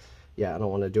 but yeah, I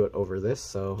don't want to do it over this,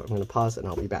 so I'm going to pause and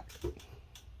I'll be back.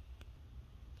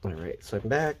 Alright, so I'm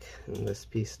back, and this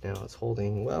piece now is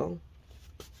holding well.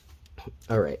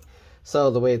 Alright,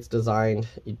 so the way it's designed,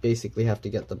 you basically have to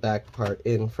get the back part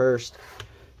in first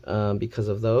because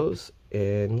of those.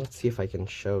 And let's see if I can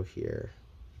show here.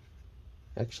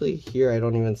 Actually, here I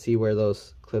don't even see where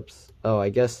those clips, oh, I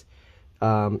guess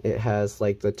it has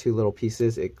like the two little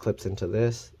pieces, it clips into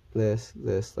this,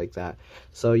 like that.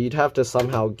 So you'd have to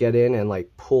somehow get in and like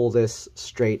pull this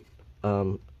straight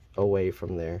away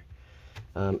from there.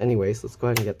 Anyways, let's go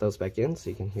ahead and get those back in so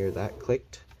you can hear that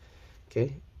clicked.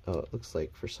 Okay. Oh, it looks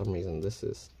like for some reason this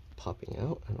is popping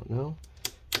out. I don't know.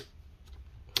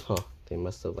 Huh. They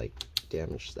must have like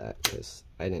damaged that, because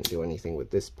I didn't do anything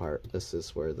with this part. This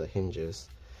is where the hinge is.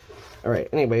 Alright,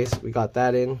 anyways, we got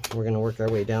that in. We're going to work our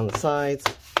way down the sides,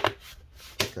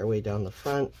 work our way down the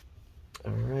front.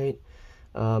 Alright,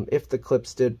 if the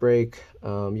clips did break,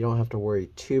 you don't have to worry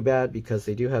too bad, because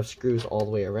they do have screws all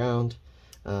the way around.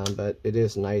 But it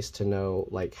is nice to know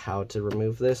like how to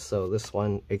remove this. So this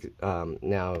one,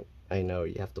 now I know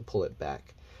you have to pull it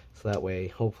back. So that way,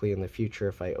 hopefully in the future,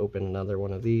 if I open another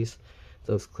one of these,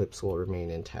 those clips will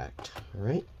remain intact.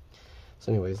 Alright,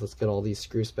 so anyways, let's get all these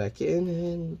screws back in,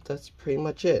 and that's pretty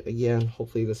much it. Again,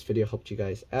 hopefully this video helped you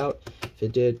guys out. If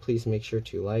it did, please make sure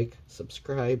to like,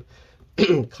 subscribe,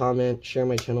 comment, share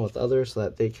my channel with others so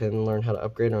that they can learn how to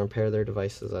upgrade and repair their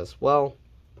devices as well.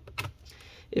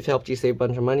 If it helped you save a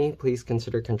bunch of money, please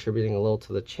consider contributing a little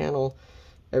to the channel.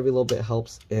 Every little bit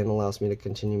helps and allows me to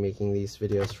continue making these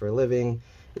videos for a living.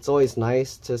 It's always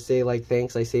nice to say like,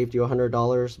 thanks, I saved you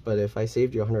 $100, but if I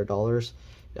saved you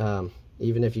 $100,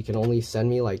 even if you can only send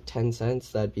me like 10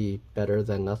 cents, that'd be better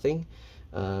than nothing.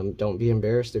 Don't be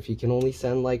embarrassed if you can only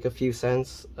send like a few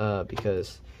cents,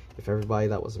 because if everybody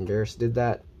that was embarrassed did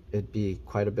that, it'd be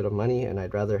quite a bit of money, and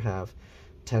I'd rather have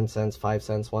 10 cents, 5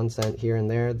 cents, 1 cent here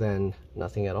and there than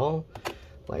nothing at all.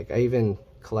 Like, I even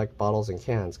collect bottles and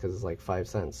cans because it's like 5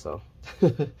 cents, so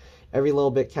every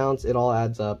little bit counts. It all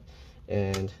adds up,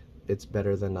 and it's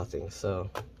better than nothing. So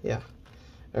yeah.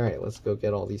 Alright, let's go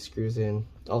get all these screws in.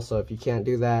 Also, if you can't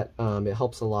do that, it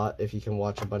helps a lot if you can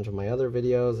watch a bunch of my other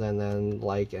videos and then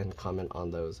like and comment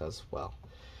on those as well.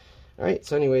 Alright,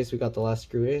 so anyways, we got the last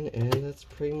screw in, and that's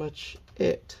pretty much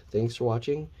it. Thanks for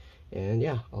watching. And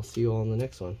yeah, I'll see you all in the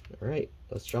next one. Alright,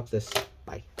 let's drop this.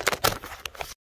 Bye.